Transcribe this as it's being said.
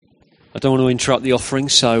I don't want to interrupt the offering,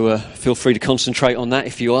 so feel free to concentrate on that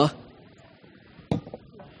if you are.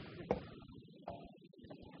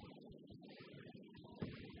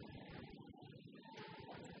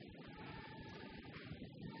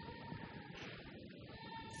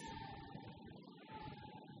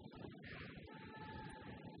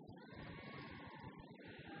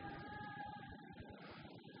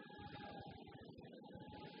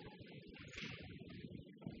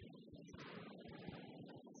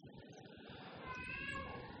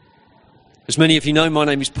 As many of you know, my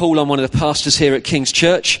name is Paul. I'm one of the pastors here at King's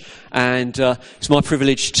Church, and it's my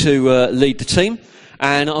privilege to lead the team.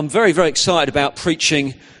 And I'm very, very excited about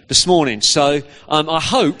preaching this morning. So I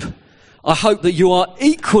hope that you are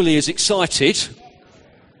equally as excited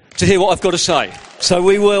to hear what I've got to say. So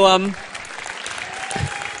we will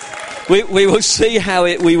see how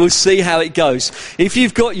it goes. If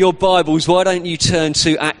you've got your Bibles, why don't you turn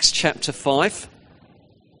to Acts chapter 5?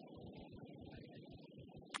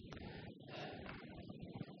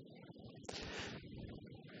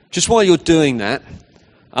 Just while you're doing that,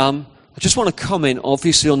 I just want to comment,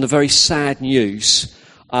 obviously, on the very sad news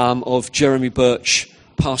of Jeremy Birch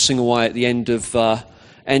passing away at the end of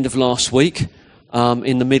last week,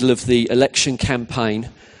 in the middle of the election campaign.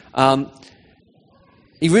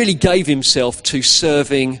 He really gave himself to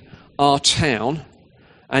serving our town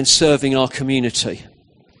and serving our community.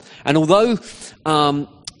 And although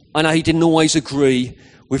I know he didn't always agree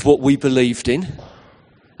with what we believed in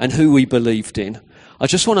and who we believed in, I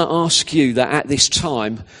just want to ask you that at this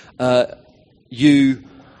time, you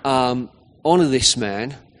honour this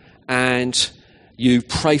man and you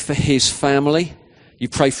pray for his family, you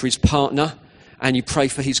pray for his partner, and you pray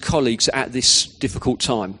for his colleagues at this difficult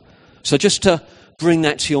time. So just to bring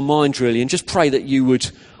that to your mind, really, and just pray that you would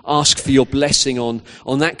ask for your blessing on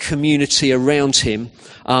that community around him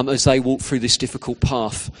as they walk through this difficult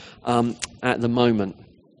path at the moment.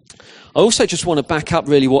 I also just want to back up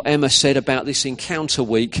really what Emma said about this Encounter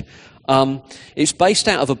Week. It's based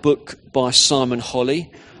out of a book by Simon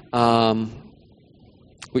Holly,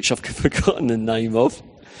 which I've forgotten the name of.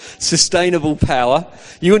 Sustainable Power.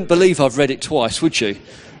 You wouldn't believe I've read it twice, would you?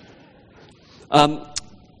 And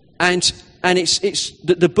it's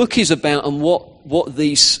the book is about, and what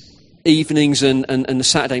these evenings and the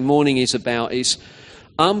Saturday morning is about, is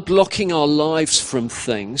unblocking our lives from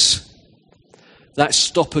things that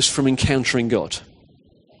stop us from encountering God.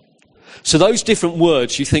 So those different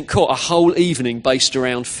words, you think, a whole evening based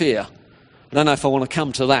around fear. I don't know if I want to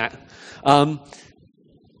come to that. The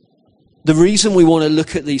reason we want to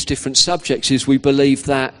look at these different subjects is we believe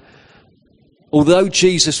that although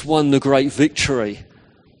Jesus won the great victory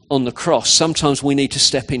on the cross, sometimes we need to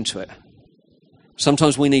step into it.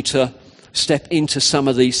 Sometimes we need to step into some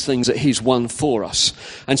of these things that he's won for us.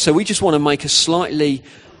 And so we just want to make a slightly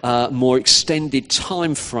more extended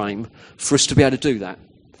time frame for us to be able to do that.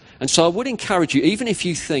 And so I would encourage you, even if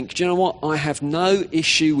you think, do you know what, I have no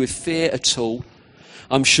issue with fear at all,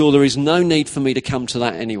 I'm sure there is no need for me to come to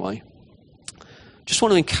that anyway. Just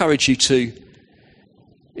want to encourage you to,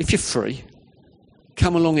 if you're free,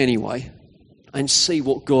 come along anyway and see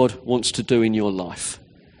what God wants to do in your life.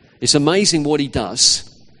 It's amazing what he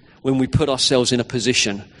does when we put ourselves in a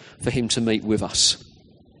position for him to meet with us.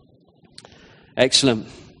 Excellent.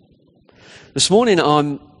 This morning,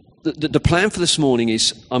 the plan for this morning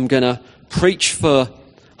is I'm going to preach for,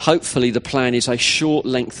 hopefully the plan is a short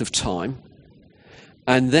length of time.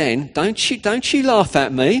 And then, don't you laugh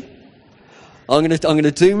at me. I'm going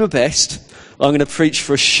to do my best. I'm going to preach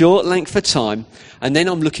for a short length of time. And then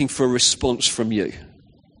I'm looking for a response from you.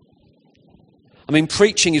 I mean,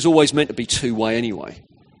 preaching is always meant to be two-way anyway.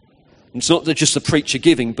 It's not just the preacher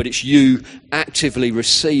giving, but it's you actively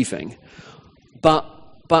receiving. But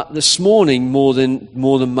this morning, more than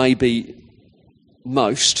maybe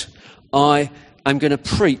most, I am going to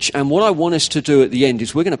preach. And what I want us to do at the end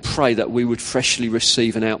is we're going to pray that we would freshly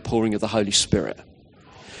receive an outpouring of the Holy Spirit.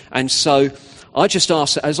 And so I just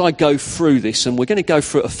ask that as I go through this, and we're going to go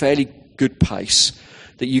through at a fairly good pace,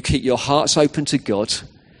 that you keep your hearts open to God.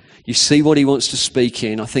 You see what he wants to speak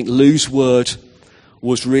in. I think Lou's word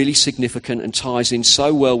was really significant and ties in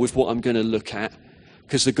so well with what I'm going to look at.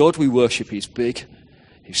 Because the God we worship is big,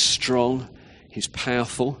 he's strong, he's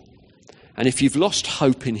powerful. And if you've lost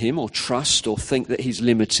hope in him or trust or think that he's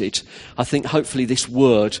limited, I think hopefully this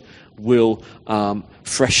word will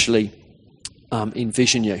freshly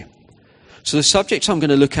envision you. So the subject I'm going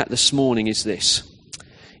to look at this morning is this.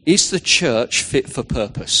 Is the church fit for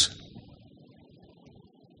purpose?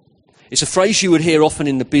 It's a phrase you would hear often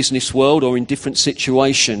in the business world or in different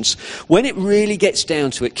situations. When it really gets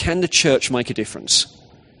down to it, can the church make a difference?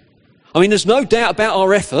 I mean, there's no doubt about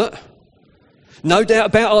our effort. No doubt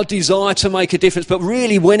about our desire to make a difference, but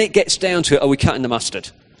really when it gets down to it, are we cutting the mustard?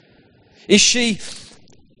 Is she,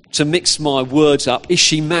 to mix my words up, is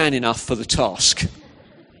she man enough for the task?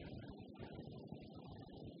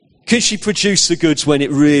 Can she produce the goods when it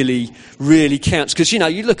really, really counts? Because,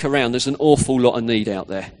 you look around, there's an awful lot of need out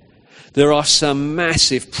there. There are some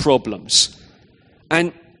massive problems.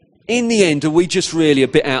 And in the end, are we just really a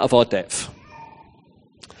bit out of our depth?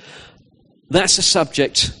 That's a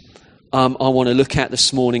subject I want to look at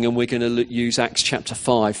this morning, and we're going to use Acts chapter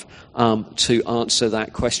 5 to answer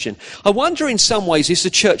that question. I wonder in some ways, is the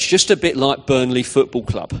church just a bit like Burnley Football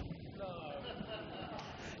Club?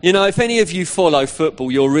 If any of you follow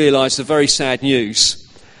football, you'll realise the very sad news.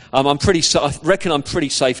 I reckon I'm pretty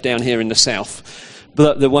safe down here in the south,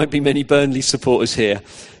 but there won't be many Burnley supporters here.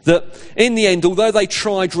 That in the end, although they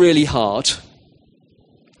tried really hard,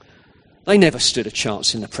 they never stood a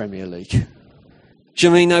chance in the Premier League. Do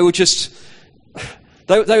you mean they were just...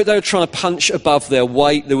 They were trying to punch above their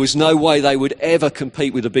weight. There was no way they would ever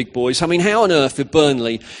compete with the big boys. I mean, how on earth are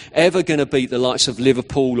Burnley ever going to beat the likes of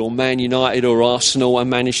Liverpool or Man United or Arsenal and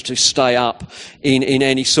manage to stay up in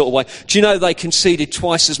any sort of way? Do you know they conceded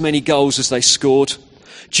twice as many goals as they scored?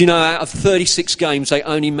 Do you know out of 36 games, they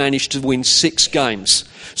only managed to win 6 games?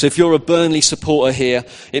 So if you're a Burnley supporter here,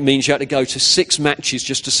 it means you had to go to 6 matches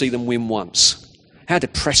just to see them win once. How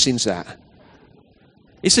depressing is that?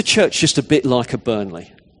 Is the church just a bit like a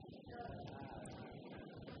Burnley?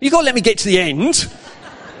 You've got to let me get to the end.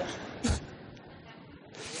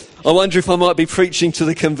 I wonder if I might be preaching to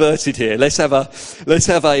the converted here. Let's have a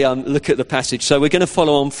look at the passage. So we're going to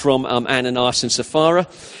follow on from Ananias and Sapphira.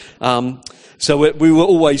 So we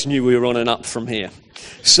always knew we were on and up from here.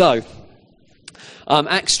 So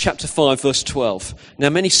Acts chapter 5 verse 12.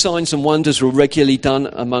 Now many signs and wonders were regularly done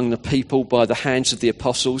among the people by the hands of the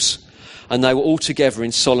apostles, and they were all together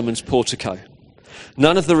in Solomon's portico.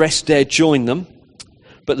 None of the rest dared join them,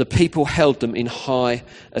 but the people held them in high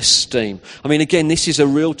esteem. I mean, again, this is a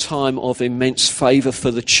real time of immense favour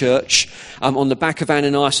for the church. On the back of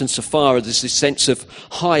Ananias and Sapphira, there's this sense of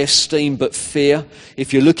high esteem but fear.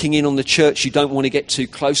 If you're looking in on the church, you don't want to get too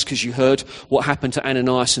close because you heard what happened to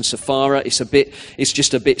Ananias and Sapphira. It's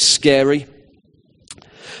just a bit scary.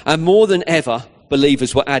 And more than ever,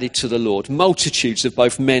 believers were added to the Lord, multitudes of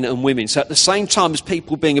both men and women. So at the same time as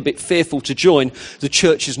people being a bit fearful to join, the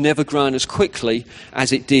church has never grown as quickly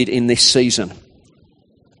as it did in this season.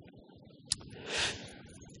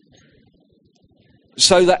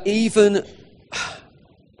 So that they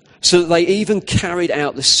even carried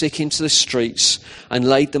out the sick into the streets and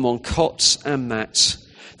laid them on cots and mats,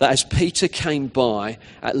 that as Peter came by,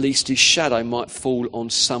 at least his shadow might fall on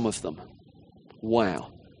some of them. Wow.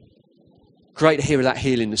 Great to hear that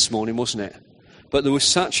healing this morning, wasn't it? But there was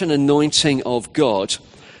such an anointing of God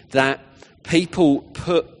that people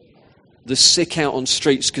put the sick out on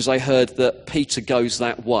streets because they heard that Peter goes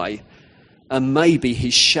that way, and maybe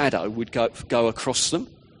his shadow would go across them.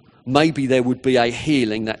 Maybe there would be a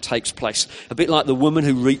healing that takes place. A bit like the woman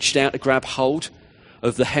who reached out to grab hold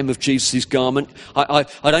of the hem of Jesus' garment. I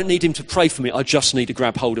don't need him to pray for me, I just need to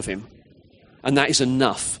grab hold of him. And that is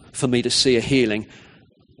enough for me to see a healing.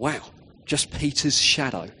 Wow. Just Peter's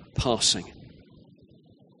shadow passing.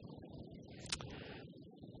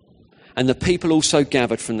 And the people also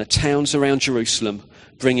gathered from the towns around Jerusalem,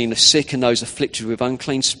 bringing the sick and those afflicted with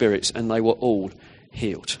unclean spirits, and they were all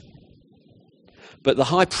healed. But the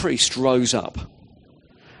high priest rose up,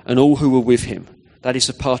 and all who were with him, that is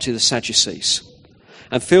the party of the Sadducees,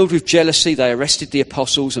 and filled with jealousy, they arrested the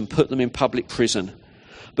apostles and put them in public prison.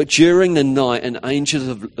 But during the night, an angel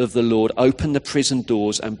of the Lord opened the prison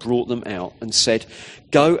doors and brought them out and said,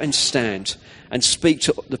 "Go and stand and speak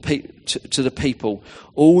to the people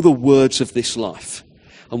all the words of this life."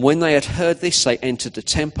 And when they had heard this, they entered the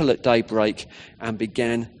temple at daybreak and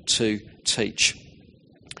began to teach.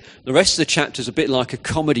 The rest of the chapter is a bit like a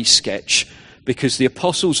comedy sketch, because the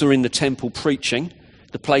apostles are in the temple preaching,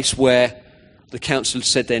 the place where the council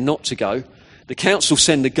said they're not to go. The council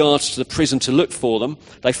send the guards to the prison to look for them.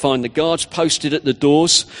 They find the guards posted at the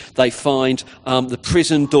doors. They find the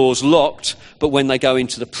prison doors locked. But when they go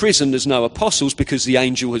into the prison, there's no apostles because the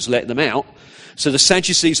angel has let them out. So the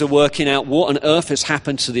Sadducees are working out what on earth has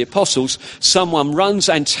happened to the apostles. Someone runs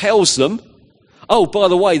and tells them, "Oh, by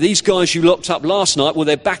the way, these guys you locked up last night, well,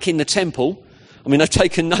 they're back in the temple." I mean, they've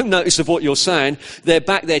taken no notice of what you're saying. They're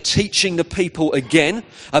back there teaching the people again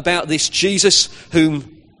about this Jesus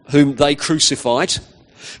whom they crucified.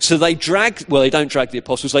 So they don't drag the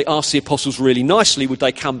apostles. They ask the apostles really nicely, would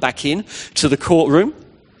they come back in to the courtroom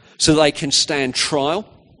so they can stand trial?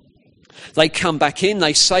 They come back in,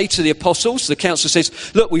 they say to the apostles, the council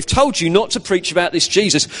says, look, we've told you not to preach about this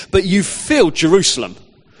Jesus, but you've filled Jerusalem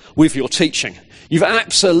with your teaching. You've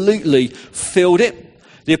absolutely filled it.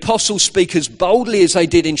 The apostles speak as boldly as they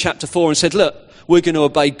did in chapter 4 and said, look, we're going to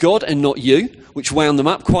obey God and not you, which wound them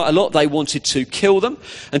up quite a lot. They wanted to kill them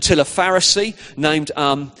until a Pharisee named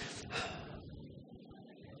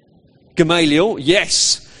Gamaliel,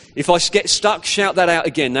 yes, if I get stuck, shout that out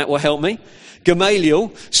again, that will help me.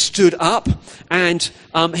 Gamaliel stood up and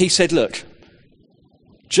he said, look,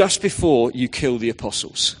 just before you kill the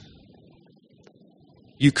apostles,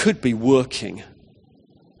 you could be working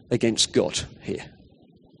against God here.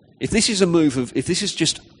 If this is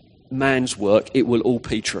just man's work, it will all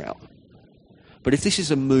peter out. But if this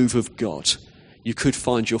is a move of God, you could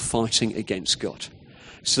find you're fighting against God.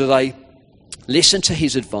 So they listened to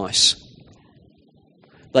his advice.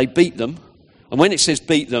 They beat them. And when it says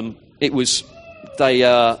beat them, it was, they,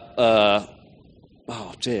 oh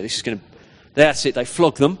dear, that's it, they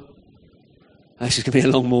flogged them. This is going to be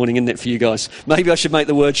a long morning, isn't it, for you guys? Maybe I should make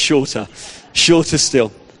the word shorter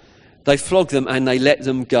still. They flogged them and they let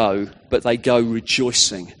them go, but they go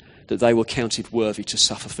rejoicing that they were counted worthy to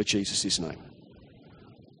suffer for Jesus' name.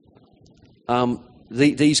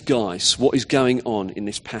 These guys, what is going on in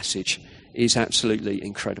this passage is absolutely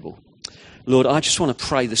incredible. Lord, I just want to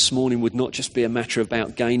pray this morning would not just be a matter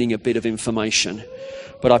about gaining a bit of information,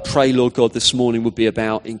 but I pray, Lord God, this morning would be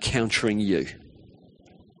about encountering you.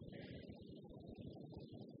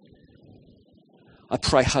 I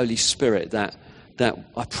pray, Holy Spirit, that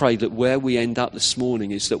I pray that where we end up this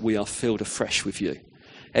morning is that we are filled afresh with you.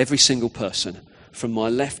 Every single person, from my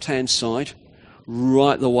left-hand side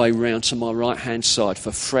right the way round to my right-hand side,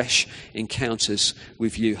 for fresh encounters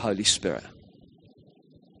with you, Holy Spirit.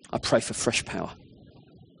 I pray for fresh power.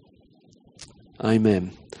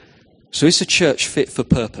 Amen. So is the church fit for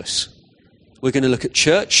purpose? We're going to look at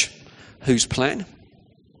church, whose plan?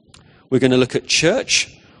 We're going to look at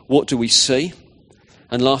church, what do we see?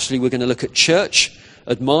 And lastly, we're going to look at church,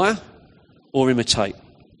 admire or imitate.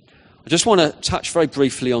 I just want to touch very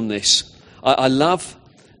briefly on this. I love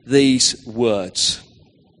these words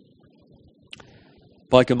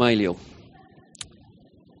by Gamaliel.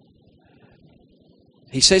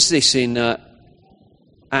 He says this in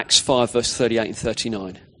Acts 5, verse 38 and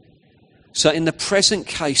 39. So in the present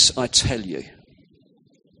case, I tell you,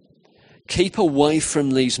 keep away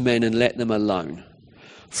from these men and let them alone.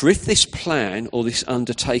 For if this plan or this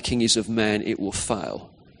undertaking is of man, it will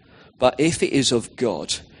fail. But if it is of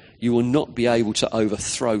God, you will not be able to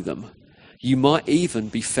overthrow them. You might even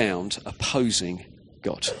be found opposing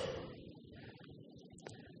God.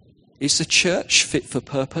 Is the church fit for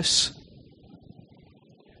purpose?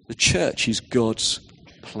 The church is God's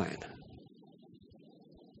plan.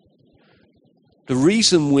 The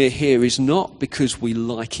reason we're here is not because we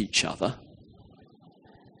like each other,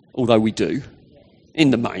 although we do, in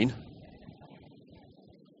the main.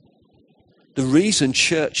 The reason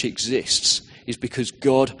church exists is because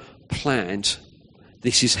God planned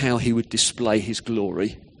this is how he would display his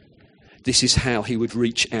glory. This is how he would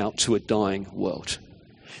reach out to a dying world.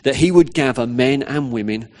 That he would gather men and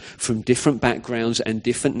women from different backgrounds and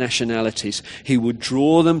different nationalities. He would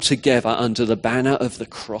draw them together under the banner of the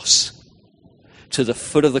cross, to the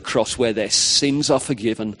foot of the cross where their sins are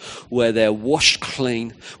forgiven, where they're washed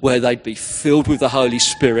clean, where they'd be filled with the Holy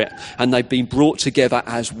Spirit, and they'd been brought together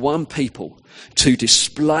as one people to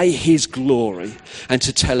display his glory and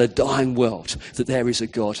to tell a dying world that there is a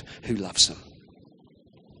God who loves them.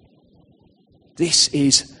 This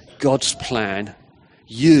is God's plan.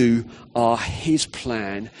 You are his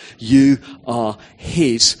plan. You are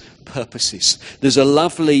his purposes. There's a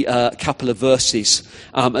lovely couple of verses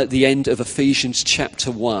at the end of Ephesians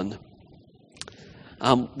chapter 1.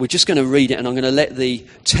 We're just going to read it, and I'm going to let the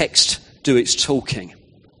text do its talking.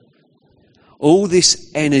 All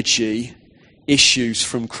this energy issues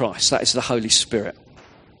from Christ. That is the Holy Spirit.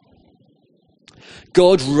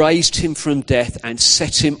 God raised him from death and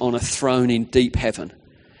set him on a throne in deep heaven,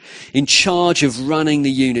 in charge of running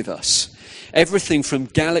the universe. Everything from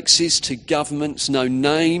galaxies to governments, no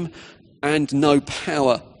name and no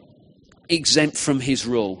power exempt from his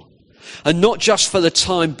rule. And not just for the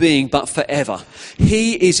time being, but forever.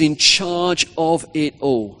 He is in charge of it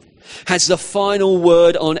all, has the final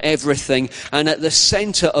word on everything, and at the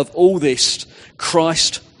centre of all this,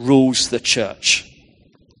 Christ rules the church.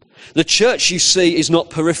 The church, you see, is not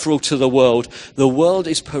peripheral to the world. The world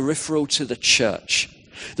is peripheral to the church.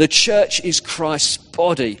 The church is Christ's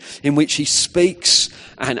body in which he speaks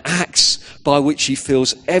and acts, by which he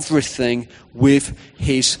fills everything with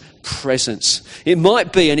his presence. It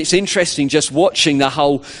might be, and it's interesting just watching the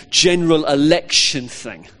whole general election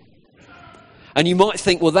thing. And you might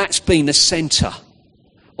think, well, that's been the centre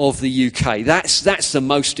of the UK. That's the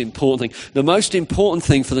most important thing. The most important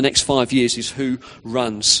thing for the next 5 years is who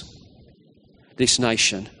runs this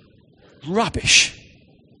nation. Rubbish.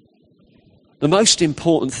 The most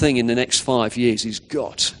important thing in the next 5 years is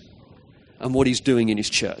God and what he's doing in his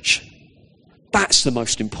church. That's the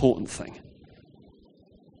most important thing.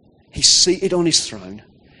 He's seated on his throne.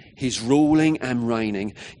 He's ruling and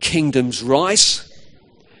reigning. Kingdoms rise,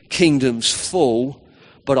 kingdoms fall,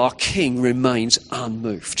 but our King remains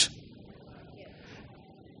unmoved.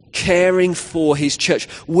 Caring for his church.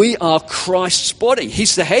 We are Christ's body.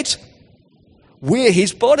 He's the head. We're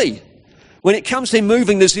his body. When it comes to him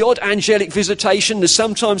moving, there's the odd angelic visitation. There's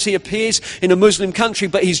sometimes he appears in a Muslim country,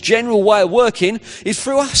 but his general way of working is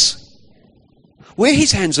through us. We're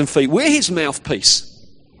his hands and feet. We're his mouthpiece.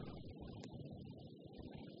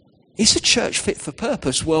 Is the church fit for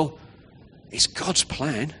purpose? Well, it's God's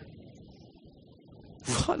plan.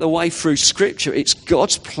 Right the way through Scripture, it's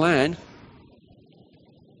God's plan.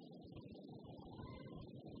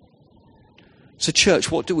 So church,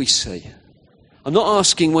 what do we see? I'm not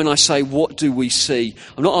asking when I say what do we see.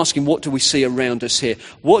 I'm not asking what do we see around us here.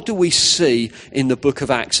 What do we see in the book of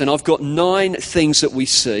Acts? And I've got 9 things that we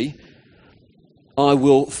see. I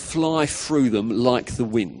will fly through them like the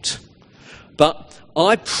wind. But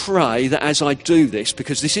I pray that as I do this,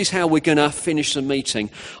 because this is how we're going to finish the meeting,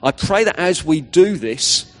 I pray that as we do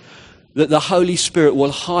this, that the Holy Spirit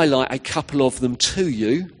will highlight a couple of them to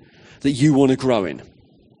you that you want to grow in.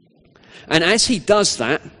 And as he does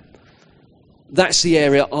that, that's the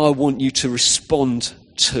area I want you to respond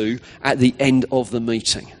to at the end of the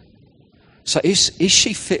meeting. So is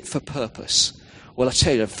she fit for purpose? Well, I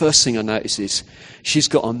tell you, the first thing I notice is she's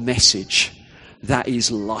got a message that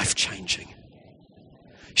is life-changing.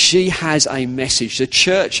 She has a message. The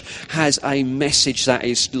church has a message that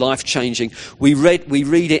is life-changing. We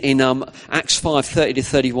read it in Acts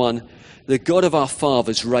 5:30-31. The God of our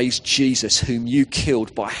fathers raised Jesus, whom you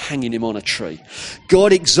killed by hanging him on a tree.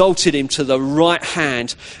 God exalted him to the right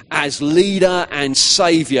hand as leader and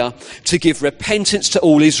saviour to give repentance to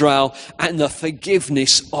all Israel and the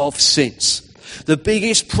forgiveness of sins. The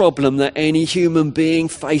biggest problem that any human being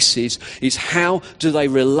faces is how do they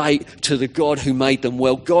relate to the God who made them?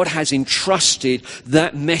 Well, God has entrusted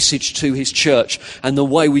that message to his church, and the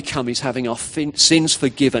way we come is having our sins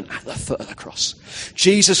forgiven at the foot of the cross.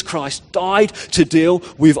 Jesus Christ died to deal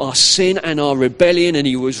with our sin and our rebellion, and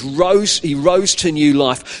he rose to new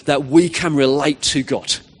life that we can relate to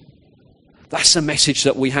God. That's the message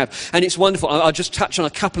that we have. And it's wonderful. I'll just touch on a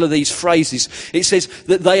couple of these phrases. It says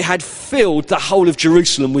that they had filled the whole of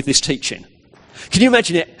Jerusalem with this teaching. Can you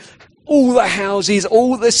imagine it? All the houses,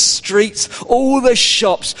 all the streets, all the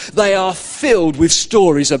shops, they are filled with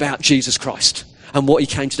stories about Jesus Christ and what he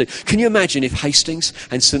came to do. Can you imagine if Hastings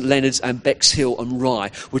and St Leonard's and Bexhill and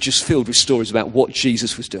Rye were just filled with stories about what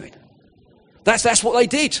Jesus was doing? That's what they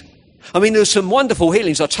did. I mean, there's some wonderful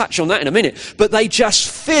healings. I'll touch on that in a minute. But they just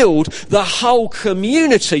filled the whole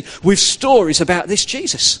community with stories about this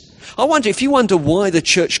Jesus. I wonder, if you wonder why the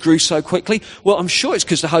church grew so quickly, well, I'm sure it's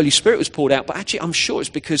because the Holy Spirit was poured out. But actually, I'm sure it's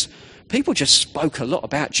because people just spoke a lot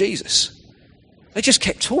about Jesus. They just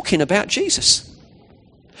kept talking about Jesus.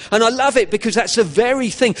 And I love it because that's the very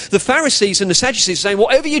thing. The Pharisees and the Sadducees are saying,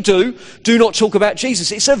 whatever you do not talk about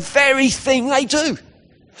Jesus. It's the very thing they do.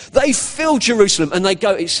 They fill Jerusalem, and they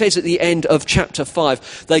go, it says at the end of chapter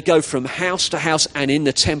 5, they go from house to house and in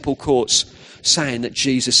the temple courts saying that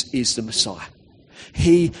Jesus is the Messiah.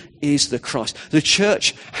 He is the Christ. The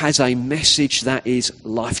church has a message that is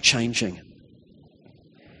life-changing.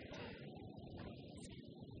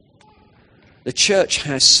 The church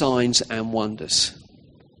has signs and wonders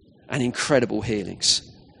and incredible healings.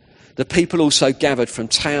 The people also gathered from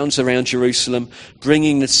towns around Jerusalem,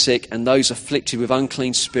 bringing the sick and those afflicted with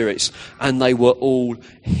unclean spirits, and they were all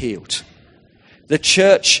healed. The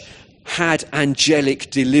church had angelic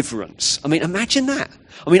deliverance. I mean, imagine that.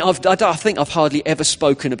 I mean, I think I've hardly ever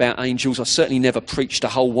spoken about angels. I certainly never preached a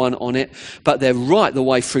whole one on it. But they're right the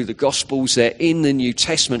way through the Gospels. They're in the New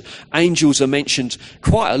Testament. Angels are mentioned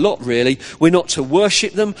quite a lot, really. We're not to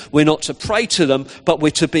worship them. We're not to pray to them. But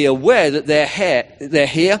we're to be aware that they're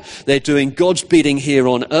here. They're doing God's bidding here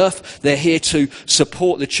on earth. They're here to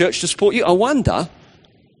support the church, to support you. I wonder,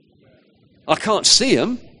 I can't see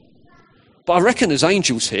them, but I reckon there's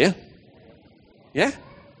angels here. Yeah?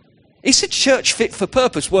 Is the church fit for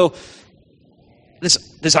purpose? Well,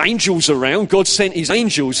 there's angels around. God sent his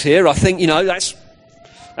angels here. I think,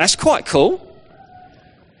 that's quite cool.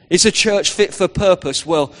 Is a church fit for purpose?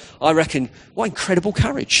 Well, I reckon, what incredible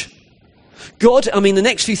courage. God, the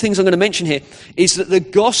next few things I'm going to mention here is that the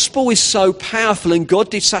gospel is so powerful and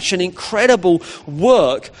God did such an incredible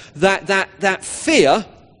work that fear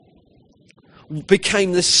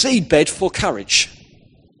became the seedbed for courage.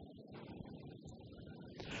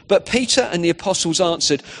 But Peter and the apostles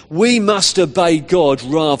answered, we must obey God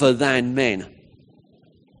rather than men.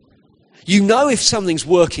 You know if something's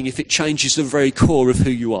working if it changes the very core of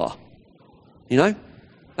who you are. You know?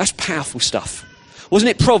 That's powerful stuff. Wasn't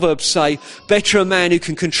it Proverbs say, better a man who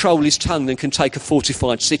can control his tongue than can take a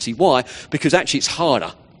fortified city? Why? Because actually it's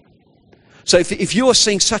harder. So if you're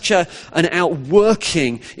seeing such an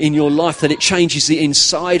outworking in your life that it changes the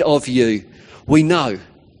inside of you, we know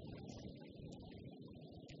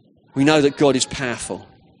that God is powerful.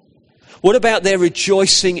 What about their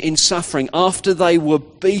rejoicing in suffering? After they were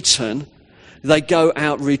beaten, they go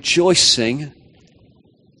out rejoicing.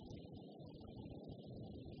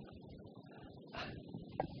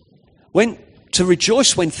 To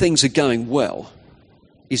rejoice when things are going well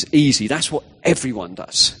is easy. That's what everyone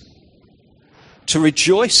does. To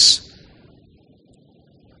rejoice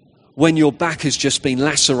when your back has just been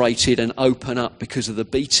lacerated and open up because of the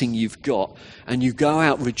beating you've got, and you go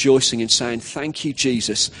out rejoicing and saying, thank you,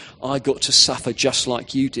 Jesus, I got to suffer just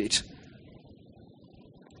like you did.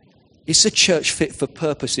 Is the church fit for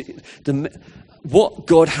purpose? What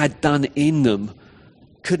God had done in them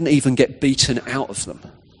couldn't even get beaten out of them.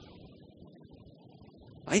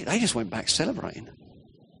 They just went back celebrating.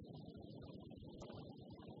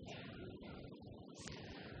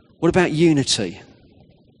 What about unity?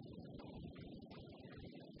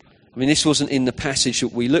 This wasn't in the passage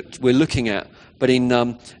that we're looking at, but in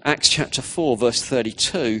Acts chapter 4, verse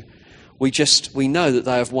 32, we know that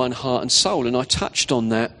they have one heart and soul, and I touched on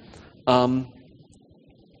that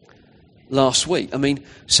last week.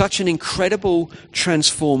 Such an incredible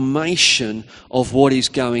transformation of what is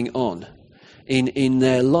going on in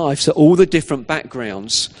their lives, at all the different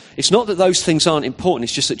backgrounds. It's not that those things aren't important,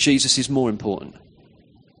 it's just that Jesus is more important.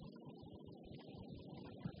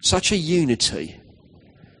 Such a unity,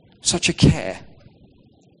 such a care.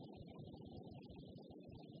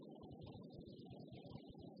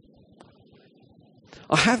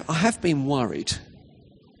 I have been worried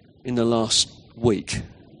in the last week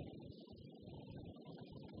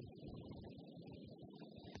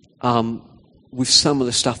with some of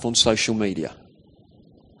the stuff on social media,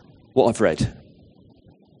 what I've read.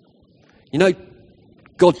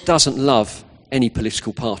 God doesn't love any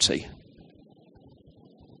political party.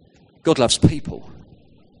 God loves people.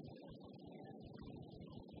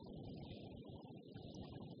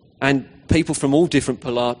 And people from all different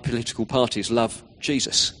political parties love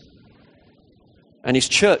Jesus. And his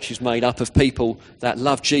church is made up of people that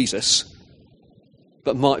love Jesus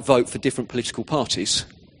but might vote for different political parties.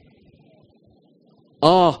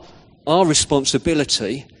 Our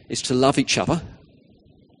responsibility is to love each other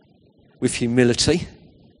with humility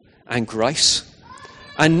and grace,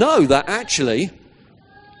 and know that actually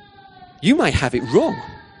you may have it wrong.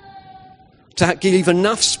 To give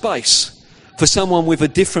enough space for someone with a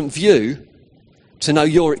different view to know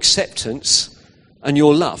your acceptance and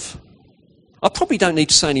your love. I probably don't need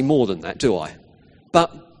to say any more than that, do I?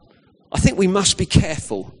 But I think we must be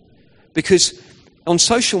careful, because on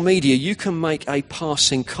social media you can make a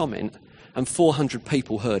passing comment and 400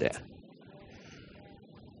 people heard it.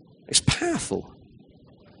 It's powerful.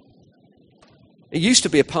 It used to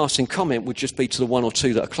be a passing comment would just be to the one or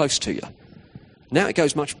two that are close to you. Now it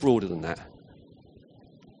goes much broader than that.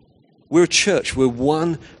 We're a church. We're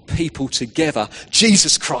one people together.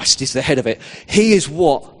 Jesus Christ is the head of it. He is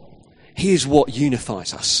what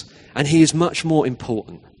unifies us. And he is much more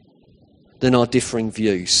important than our differing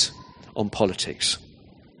views on politics.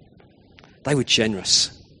 They were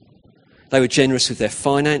generous. They were generous with their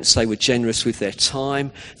finance. They were generous with their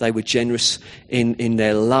time. They were generous in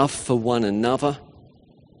their love for one another.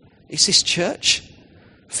 Is this church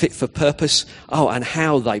fit for purpose? Oh, and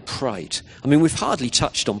how they prayed. We've hardly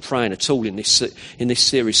touched on praying at all in this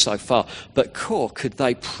series so far. But could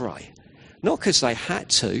they pray? Not because they had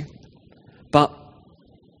to, but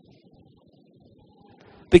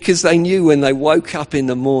because they knew when they woke up in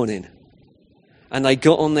the morning and they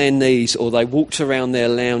got on their knees or they walked around their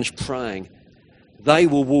lounge praying, they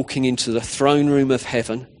were walking into the throne room of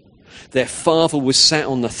heaven. Their Father was sat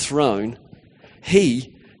on the throne.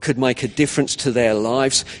 He could make a difference to their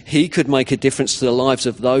lives. He could make a difference to the lives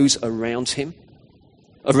of those around him,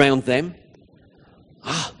 around them.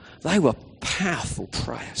 They were powerful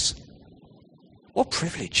prayers. What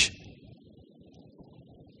privilege.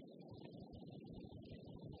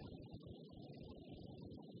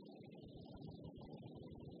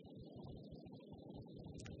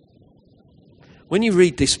 when you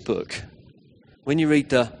read this book, when you read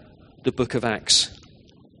the book of Acts,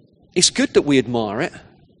 it's good that we admire it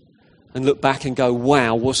and look back and go,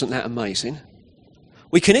 wow, wasn't that amazing?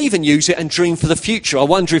 We can even use it and dream for the future. I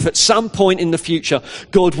wonder if at some point in the future,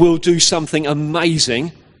 God will do something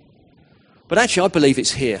amazing. But actually, I believe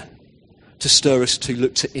it's here to stir us to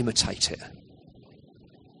look to imitate it.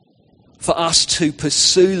 For us to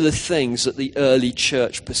pursue the things that the early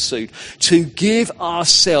church pursued. To give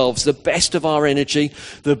ourselves the best of our energy,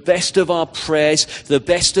 the best of our prayers, the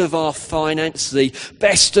best of our finance, the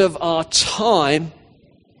best of our time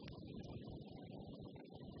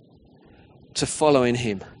to following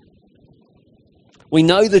him. We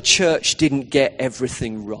know the church didn't get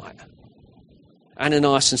everything right.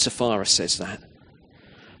 Ananias and Sapphira says that.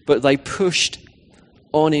 But they pushed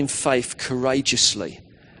on in faith courageously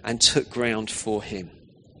and took ground for him.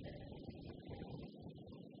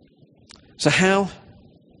 So how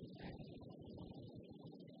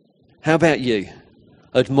about you?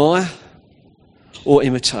 Admire or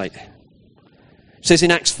imitate? It says in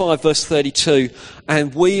Acts 5 verse 32,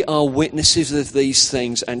 and we are witnesses of these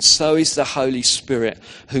things, and so is the Holy Spirit,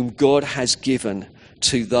 whom God has given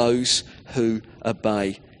to those who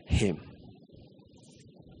obey him.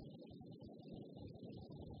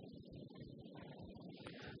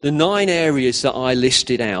 The 9 areas that I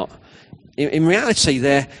listed out, in reality,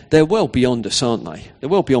 they're well beyond us, aren't they? They're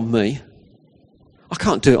well beyond me. I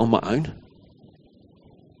can't do it on my own.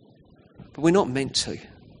 But we're not meant to.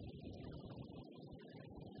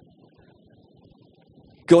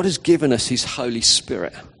 God has given us his Holy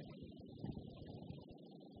Spirit.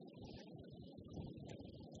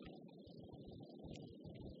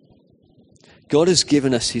 God has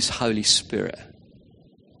given us his Holy Spirit,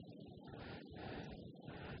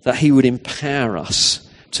 that he would empower us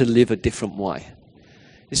to live a different way.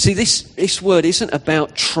 You see, this word isn't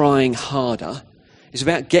about trying harder. It's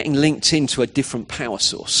about getting linked into a different power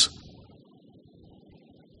source.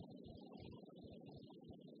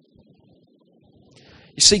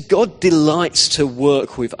 You see, God delights to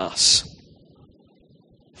work with us.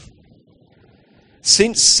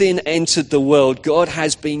 Since sin entered the world, God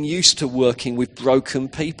has been used to working with broken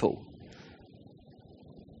people.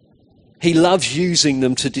 He loves using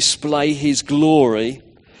them to display his glory,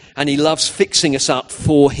 and he loves fixing us up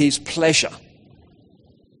for his pleasure.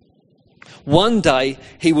 One day,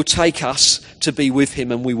 he will take us to be with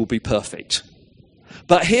him and we will be perfect.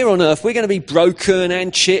 But here on earth, we're going to be broken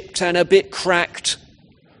and chipped and a bit cracked.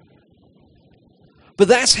 But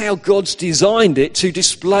that's how God's designed it, to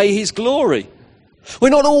display his glory. We're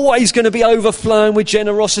not always going to be overflowing with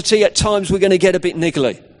generosity. At times, we're going to get a bit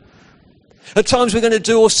niggly. At times we're going to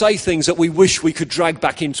do or say things that we wish we could drag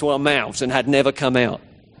back into our mouths and had never come out.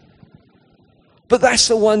 But that's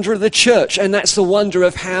the wonder of the church, and that's the wonder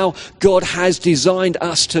of how God has designed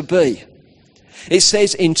us to be. It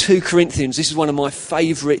says in 2 Corinthians, this is one of my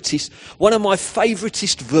favouriteest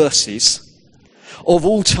verses of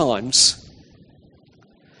all times.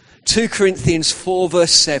 2 Corinthians 4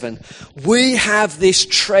 verse 7. We have this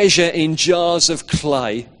treasure in jars of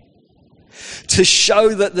clay, to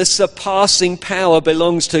show that the surpassing power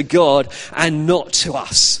belongs to God and not to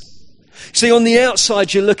us. See, on the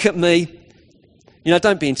outside, you look at me,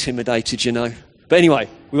 don't be intimidated, But anyway,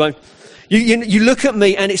 we won't. You look at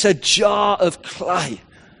me and it's a jar of clay.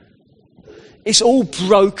 It's all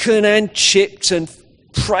broken and chipped, and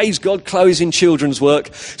praise God, Chloe's in children's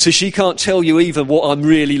work, so she can't tell you even what I'm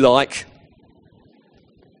really like.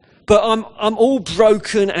 But I'm all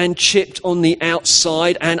broken and chipped on the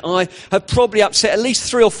outside, and I have probably upset at least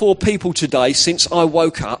 3 or 4 people today since I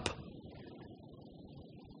woke up.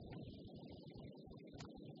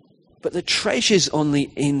 But the treasure's on the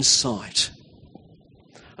inside.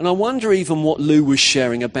 And I wonder even what Lou was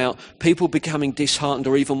sharing about people becoming disheartened,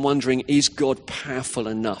 or even wondering, is God powerful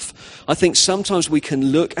enough? I think sometimes we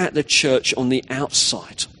can look at the church on the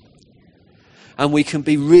outside, and we can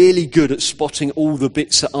be really good at spotting all the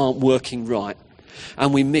bits that aren't working right.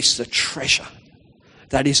 And we miss the treasure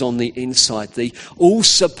that is on the inside, the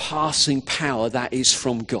all-surpassing power that is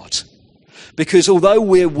from God. Because although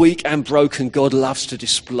we're weak and broken, God loves to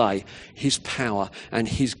display his power and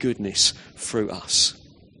his goodness through us.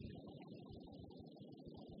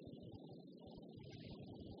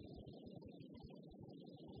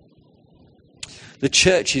 The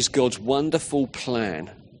church is God's wonderful plan.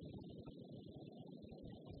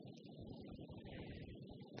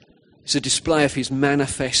 It's a display of his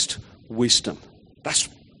manifest wisdom. That's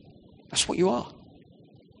what you are.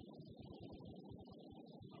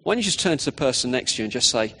 Why don't you just turn to the person next to you and just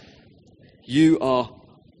say, you are,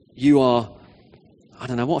 I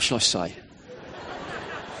don't know, what shall I say?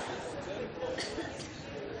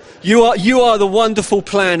 You are the wonderful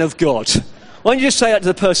plan of God. Why don't you just say that to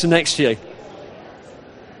the person next to you?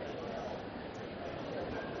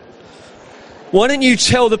 Why don't you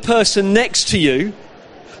tell the person next to you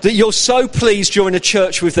that you're so pleased you're in a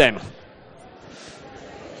church with them?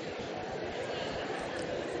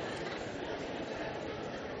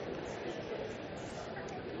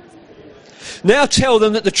 Now tell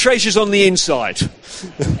them that the treasure's on the inside.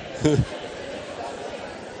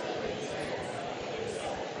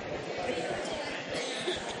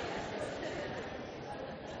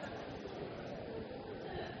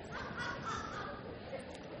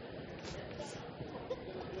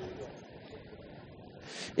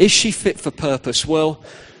 Is she fit for purpose? Well,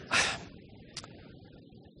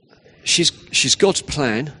 she's God's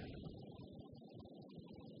plan.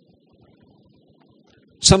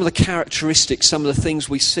 Some of the characteristics, some of the things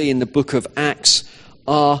we see in the book of Acts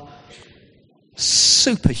are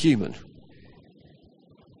superhuman.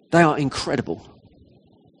 They are incredible.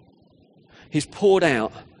 He's poured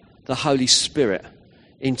out the Holy Spirit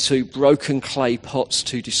into broken clay pots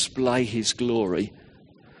to display his glory.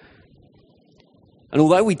 And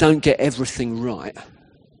although we don't get everything right,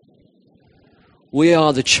 we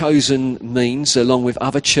are the chosen means, along with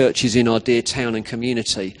other churches in our dear town and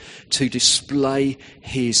community, to display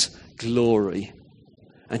his glory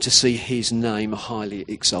and to see his name highly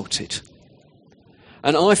exalted.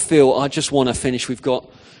 And I feel I just want to finish. We've got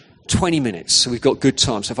 20 minutes, so we've got good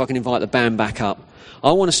time. So if I can invite the band back up.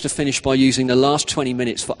 I want us to finish by using the last 20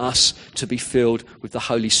 minutes for us to be filled with the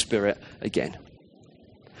Holy Spirit again.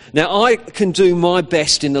 Now, I can do my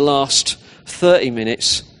best in the last 30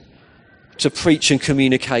 minutes to preach and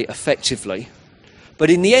communicate effectively. But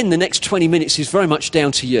in the end, the next 20 minutes is very much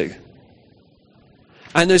down to you.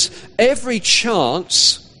 And there's every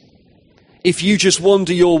chance, if you just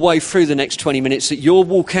wander your way through the next 20 minutes, that you'll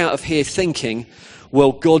walk out of here thinking,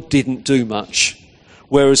 well, God didn't do much.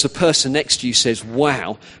 Whereas the person next to you says,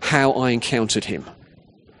 wow, how I encountered him.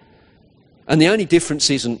 And the only difference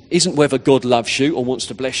isn't whether God loves you or wants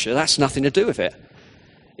to bless you. That's nothing to do with it.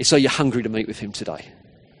 It's, are you hungry to meet with him today?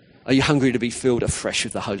 Are you hungry to be filled afresh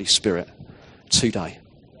with the Holy Spirit today?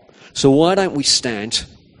 So why don't we stand?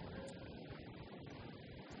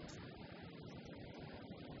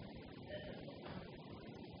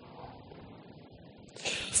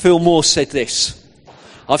 Phil Moore said this: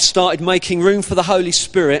 I've started making room for the Holy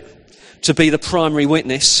Spirit to be the primary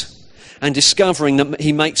witness and discovering that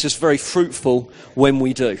he makes us very fruitful when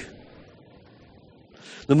we do.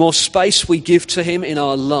 The more space we give to him in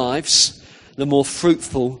our lives, the more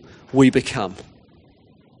fruitful we become.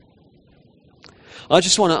 I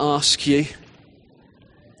just want to ask you,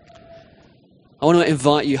 I want to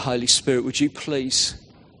invite you, Holy Spirit, would you please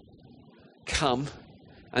come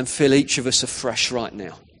and fill each of us afresh right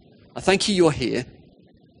now? I thank you you're here,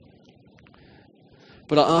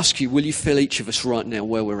 but I ask you, will you fill each of us right now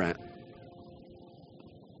where we're at?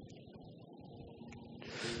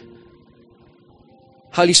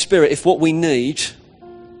 Holy Spirit, if what we need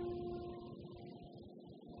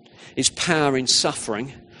is power in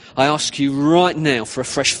suffering, I ask you right now for a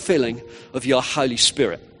fresh filling of your Holy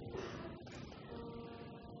Spirit.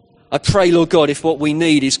 I pray, Lord God, if what we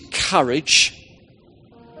need is courage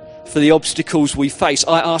for the obstacles we face,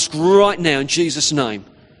 I ask right now in Jesus' name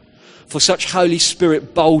for such Holy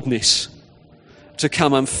Spirit boldness to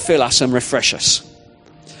come and fill us and refresh us.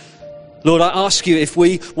 Lord, I ask you, if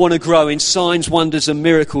we want to grow in signs, wonders and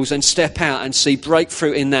miracles and step out and see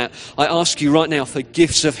breakthrough in that, I ask you right now for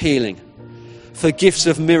gifts of healing, for gifts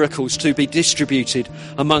of miracles to be distributed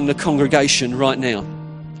among the congregation right now.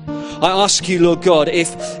 I ask you, Lord God,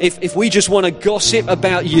 if we just want to gossip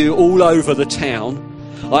about you all over the town,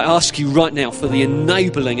 I ask you right now for the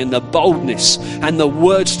enabling and the boldness and the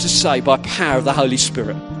words to say by power of the Holy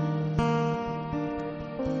Spirit.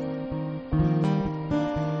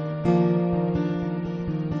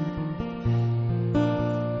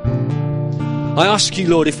 I ask you,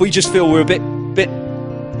 Lord, if we just feel we're a bit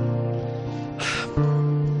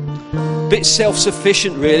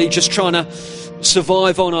self-sufficient, really, just trying to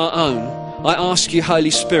survive on our own, I ask you, Holy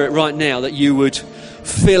Spirit, right now that you would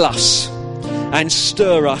fill us and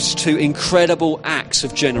stir us to incredible acts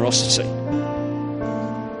of generosity.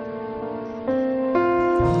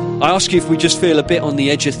 I ask you, if we just feel a bit on the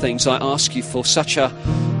edge of things, I ask you for such a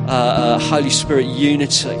Holy Spirit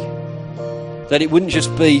unity, that it wouldn't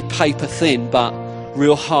just be paper thin, but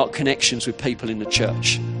real heart connections with people in the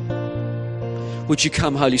church. Would you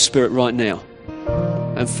come, Holy Spirit, right now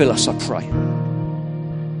and fill us, I pray.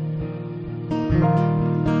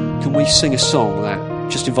 Can we sing a song that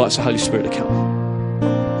just invites the Holy Spirit to come?